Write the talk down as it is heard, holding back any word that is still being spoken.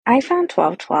I found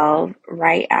 1212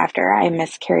 right after I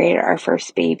miscarried our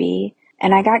first baby,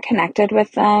 and I got connected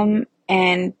with them.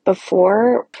 And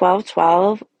before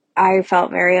 1212, I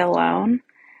felt very alone.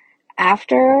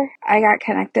 After I got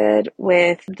connected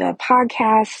with the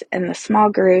podcast and the small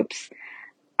groups,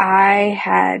 I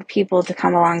had people to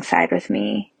come alongside with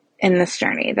me in this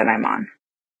journey that I'm on.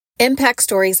 Impact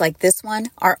stories like this one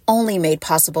are only made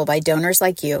possible by donors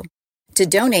like you. To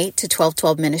donate to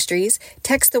 1212 Ministries,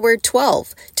 text the word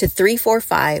 12 to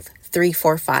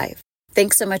 345-345.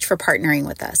 Thanks so much for partnering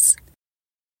with us.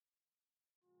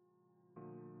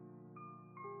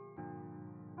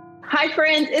 Hi,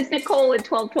 friends. It's Nicole with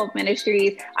 1212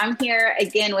 Ministries. I'm here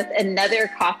again with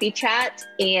another coffee chat,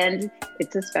 and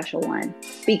it's a special one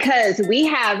because we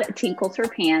have Tinkles Her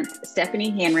Pants, Stephanie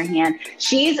Hanrahan.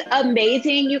 She's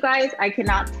amazing, you guys. I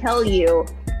cannot tell you.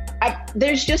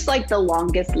 There's just like the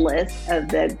longest list of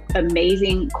the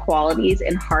amazing qualities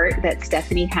and heart that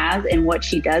Stephanie has and what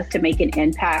she does to make an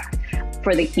impact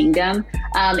for the kingdom.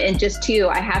 And just two,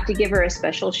 I have to give her a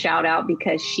special shout out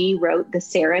because she wrote the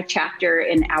Sarah chapter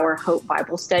in our Hope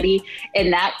Bible study.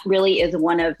 And that really is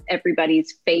one of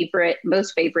everybody's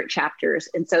most favorite chapters.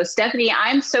 And so Stephanie,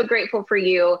 I'm so grateful for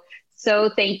you.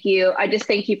 So thank you. I just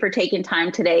thank you for taking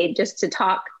time today just to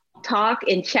talk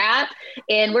and chat.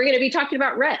 And we're going to be talking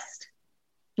about rest.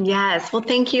 Yes. Well,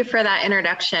 thank you for that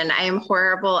introduction. I am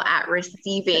horrible at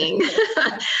receiving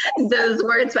those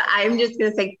words, but I'm just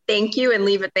going to say thank you and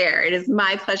leave it there. It is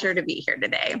my pleasure to be here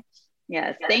today.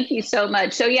 Yes. Thank you so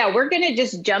much. So yeah, we're going to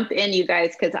just jump in, you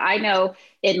guys, because I know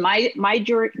in my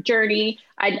journey,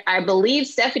 I believe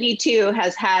Stephanie too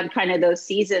has had kind of those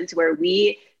seasons where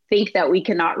we think that we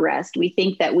cannot rest. We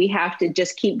think that we have to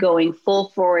just keep going full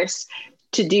force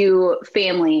to do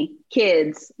family,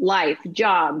 kids, life,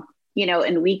 job,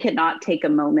 and we cannot take a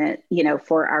moment,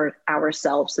 for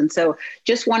ourselves. And so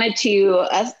just wanted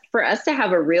for us to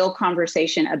have a real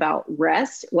conversation about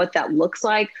rest, what that looks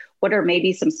like, what are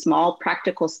maybe some small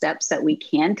practical steps that we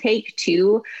can take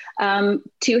to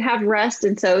have rest.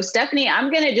 And so Stephanie,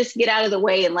 I'm going to just get out of the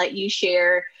way and let you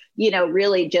share,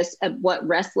 really just what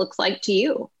rest looks like to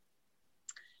you.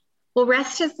 Well,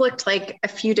 rest has looked like a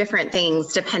few different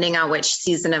things depending on which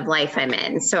season of life I'm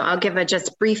in. So I'll give a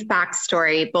just brief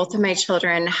backstory. Both of my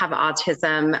children have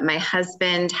autism. My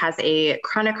husband has a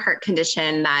chronic heart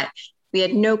condition that we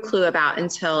had no clue about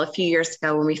until a few years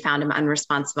ago when we found him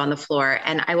unresponsive on the floor.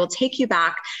 And I will take you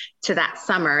back to that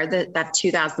summer, that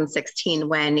 2016,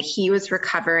 when he was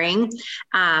recovering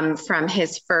from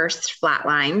his first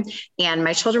flatline. And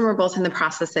my children were both in the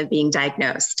process of being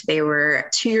diagnosed. They were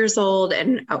 2 years old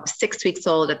and 6 weeks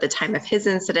old at the time of his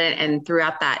incident. And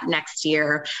throughout that next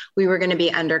year, we were going to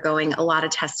be undergoing a lot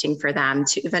of testing for them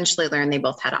to eventually learn they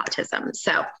both had autism.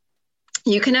 So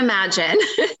you can imagine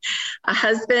a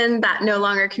husband that no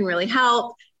longer can really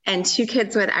help and 2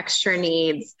 kids with extra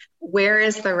needs. Where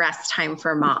is the rest time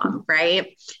for mom,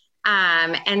 right?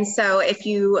 And so if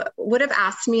you would have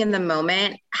asked me in the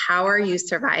moment, how are you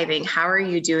surviving? How are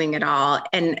you doing it all?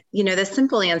 And, the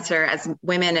simple answer as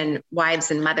women and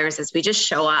wives and mothers is we just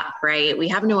show up, right? We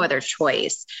have no other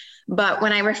choice. But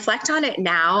when I reflect on it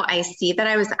now, I see that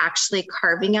I was actually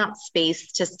carving out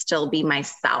space to still be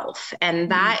myself.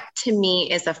 And that to me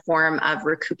is a form of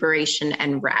recuperation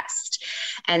and rest.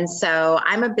 And so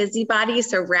I'm a busybody.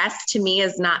 So rest to me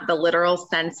is not the literal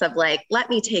sense of like, let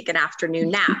me take an afternoon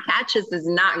nap. That just is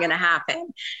not going to happen.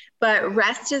 But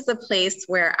rest is a place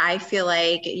where I feel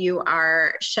like you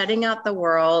are shutting out the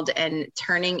world and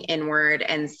turning inward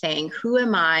and saying, who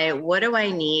am I? What do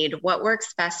I need? What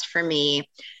works best for me?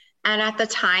 And at the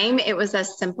time, it was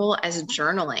as simple as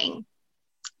journaling.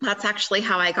 That's actually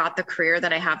how I got the career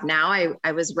that I have now.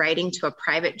 I was writing to a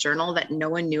private journal that no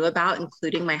one knew about,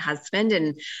 including my husband.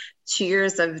 And 2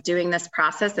 years of doing this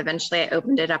process, eventually I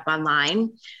opened it up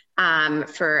online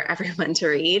for everyone to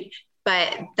read.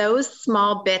 But those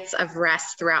small bits of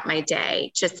rest throughout my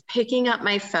day, just picking up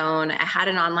my phone, I had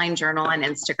an online journal on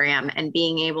Instagram, and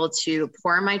being able to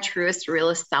pour my truest,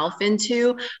 realest self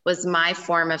into was my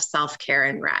form of self-care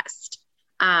and rest.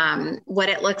 What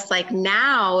it looks like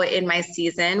now in my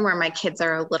season where my kids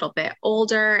are a little bit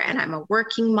older and I'm a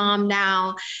working mom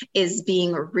now is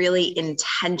being really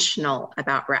intentional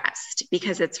about rest,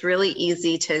 because it's really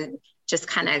easy to just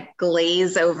kind of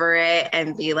glaze over it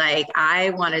and be like, I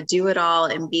want to do it all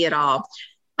and be it all.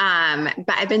 But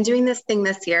I've been doing this thing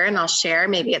this year, and I'll share,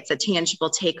 maybe it's a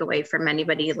tangible takeaway from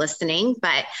anybody listening.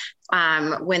 But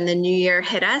when the new year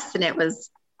hit us and it was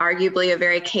arguably a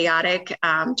very chaotic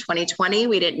 2020.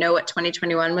 We didn't know what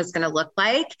 2021 was going to look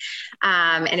like.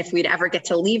 And if we'd ever get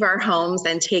to leave our homes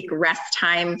and take rest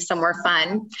time somewhere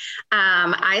fun.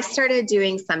 I started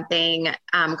doing something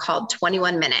called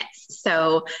 21 minutes.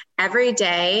 So every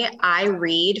day I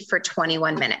read for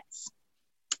 21 minutes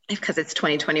because it's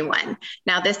 2021.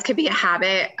 Now, this could be a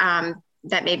habit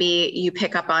that maybe you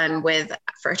pick up on with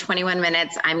for 21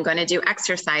 minutes, I'm going to do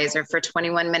exercise, or for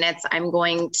 21 minutes, I'm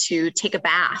going to take a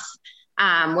bath,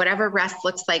 whatever rest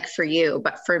looks like for you.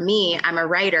 But for me, I'm a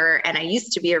writer and I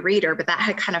used to be a reader, but that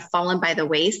had kind of fallen by the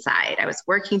wayside. I was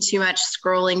working too much,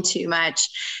 scrolling too much.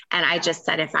 And I just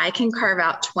said, if I can carve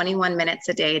out 21 minutes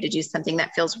a day to do something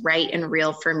that feels right and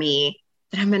real for me,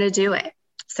 then I'm going to do it.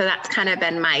 So that's kind of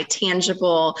been my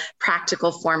tangible,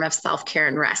 practical form of self-care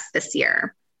and rest this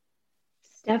year.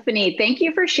 Stephanie, thank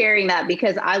you for sharing that,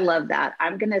 because I love that.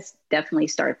 I'm going to definitely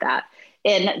start that.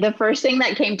 And the first thing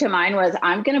that came to mind was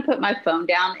I'm going to put my phone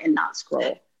down and not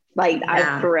scroll.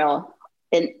 For real.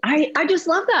 And I just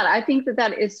love that. I think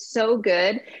that is so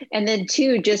good. And then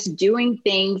two, just doing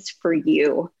things for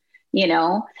you,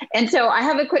 And so I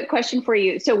have a quick question for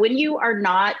you. So when you are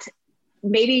not,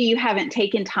 maybe you haven't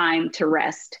taken time to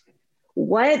rest,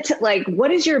 what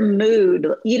is your mood?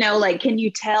 Can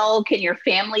you tell, can your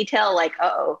family tell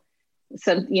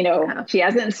she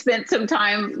hasn't spent some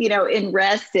time, in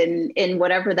rest and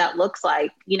whatever that looks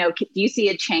like, do you see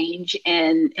a change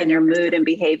in your mood and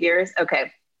behaviors?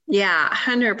 Okay. Yeah,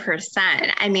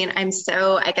 100%. I mean, I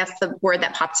guess the word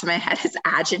that pops in my head is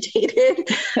agitated.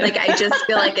 I just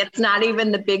feel like it's not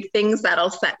even the big things that'll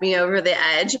set me over the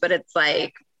edge, but it's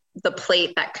like the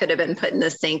plate that could have been put in the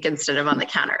sink instead of on the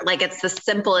counter. It's the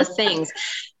simplest things,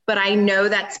 but I know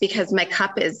that's because my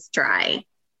cup is dry.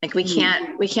 We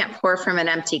can't pour from an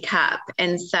empty cup.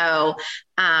 And so,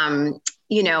 I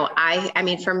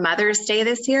mean, for Mother's Day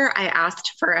this year, I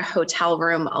asked for a hotel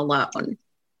room alone.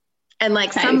 And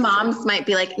nice. Some moms might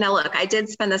be like, now look, I did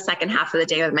spend the second half of the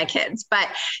day with my kids, but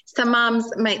some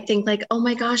moms might think oh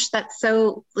my gosh, that's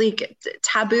so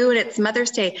taboo and it's Mother's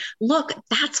Day. Look,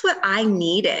 that's what I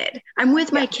needed. I'm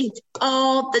with my kids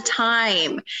all the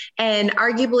time. And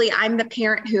arguably I'm the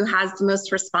parent who has the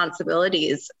most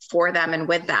responsibilities for them and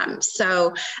with them.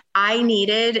 So I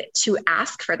needed to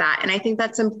ask for that. And I think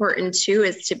that's important too,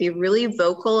 is to be really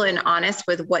vocal and honest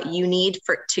with what you need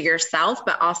to yourself,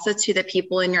 but also to the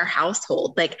people in your household.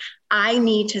 I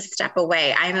need to step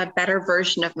away. I'm a better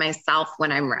version of myself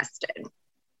when I'm rested.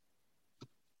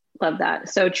 Love that.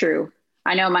 So true.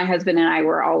 I know my husband and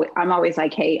I'm always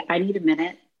like, hey, I need a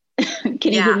minute. Can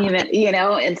you give me a minute?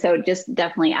 And so just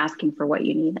definitely asking for what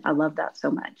you need. I love that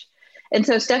so much. And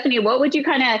so Stephanie, what would you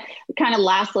kind of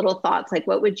last little thoughts?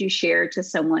 What would you share to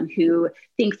someone who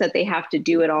thinks that they have to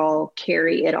do it all,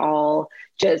 carry it all,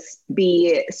 just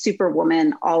be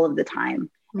superwoman all of the time?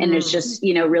 And it's just,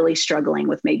 really struggling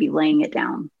with maybe laying it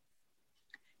down.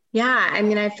 Yeah. I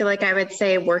mean, I feel like I would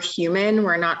say we're human.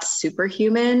 We're not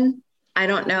superhuman. I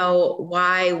don't know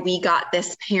why we got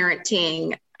this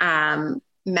parenting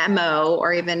memo,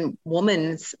 or even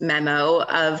woman's memo,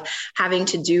 of having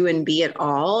to do and be it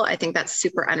all. I think that's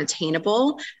super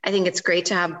unattainable. I think it's great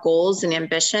to have goals and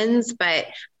ambitions, but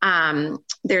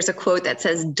there's a quote that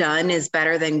says done is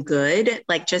better than good.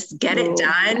 Just get it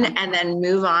done and then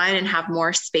move on and have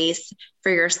more space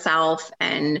for yourself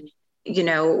and,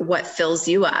 what fills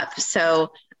you up.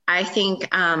 So I think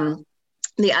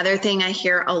the other thing I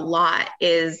hear a lot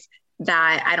is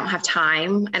that I don't have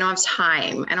time. I don't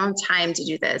have time to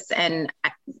do this. And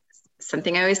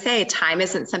something I always say, time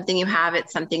isn't something you have,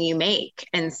 it's something you make.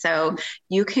 And so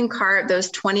you can carve those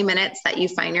 20 minutes that you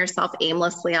find yourself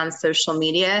aimlessly on social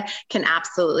media can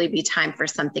absolutely be time for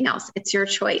something else. It's your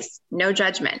choice, no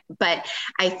judgment. But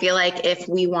I feel like if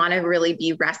we want to really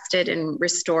be rested and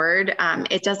restored,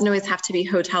 it doesn't always have to be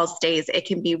hotel stays. It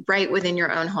can be right within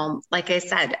your own home. Like I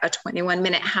said, a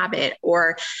 21-minute habit,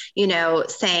 or,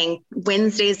 saying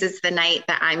Wednesdays is the night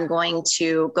that I'm going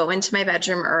to go into my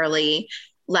bedroom early,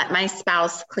 let my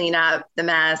spouse clean up the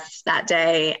mess that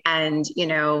day, and,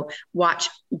 watch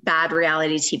bad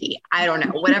reality TV. I don't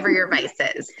know, whatever your vice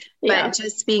is, but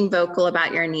just being vocal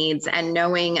about your needs and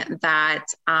knowing that,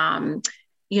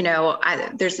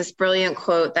 there's this brilliant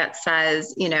quote that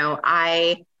says,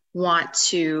 I want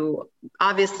to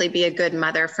obviously be a good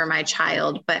mother for my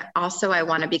child, but also I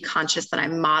want to be conscious that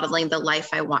I'm modeling the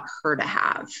life I want her to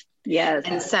have. Yes.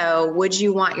 And so would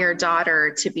you want your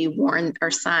daughter to be worn,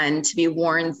 or son to be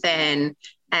worn thin,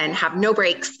 and have no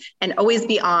breaks and always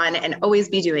be on and always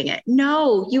be doing it.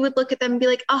 No, you would look at them and be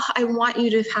like, oh, I want you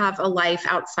to have a life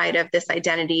outside of this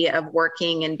identity of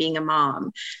working and being a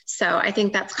mom. So I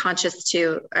think that's conscious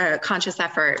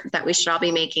effort that we should all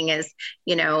be making is,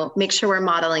 make sure we're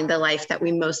modeling the life that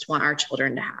we most want our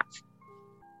children to have.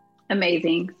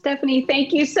 Amazing. Stephanie,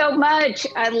 thank you so much.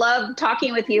 I love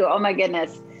talking with you. Oh my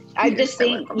goodness. I just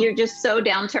think you're just so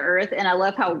down to earth, and I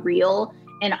love how real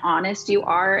and honest you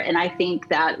are. And I think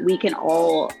that we can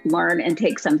all learn and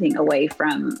take something away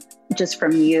from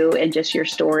you and just your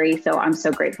story. So I'm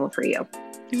so grateful for you.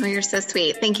 Oh, you're so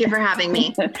sweet. Thank you for having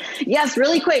me. Yes,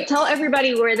 really quick. Tell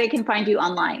everybody where they can find you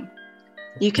online.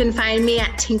 You can find me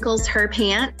at Tinkles Her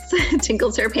Pants,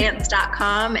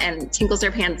 tinklesherpants.com, and Tinkles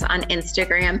Her Pants on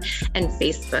Instagram and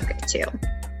Facebook too.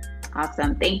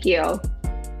 Awesome. Thank you.